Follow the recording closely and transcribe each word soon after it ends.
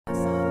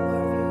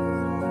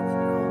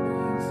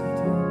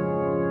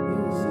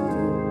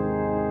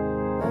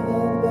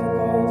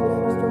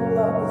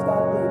it's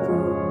gotta bleed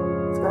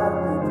through. It's gotta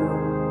bleed through.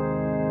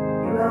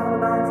 You have the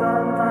blind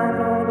side, you find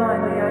it only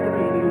blindly. I can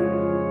read you,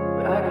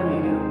 but I can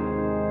read you.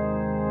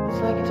 It's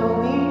like you told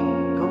me,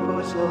 go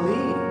for it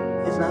slowly.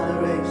 It's not a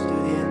race to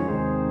the end.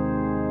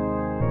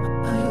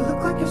 Now you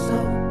look like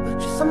yourself,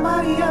 but you're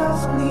somebody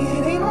else. Only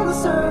it ain't on the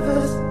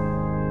surface.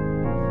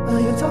 Well,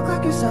 you talk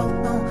like yourself,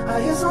 no,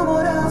 I hear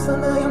someone else.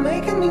 And now you're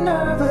making me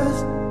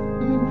nervous.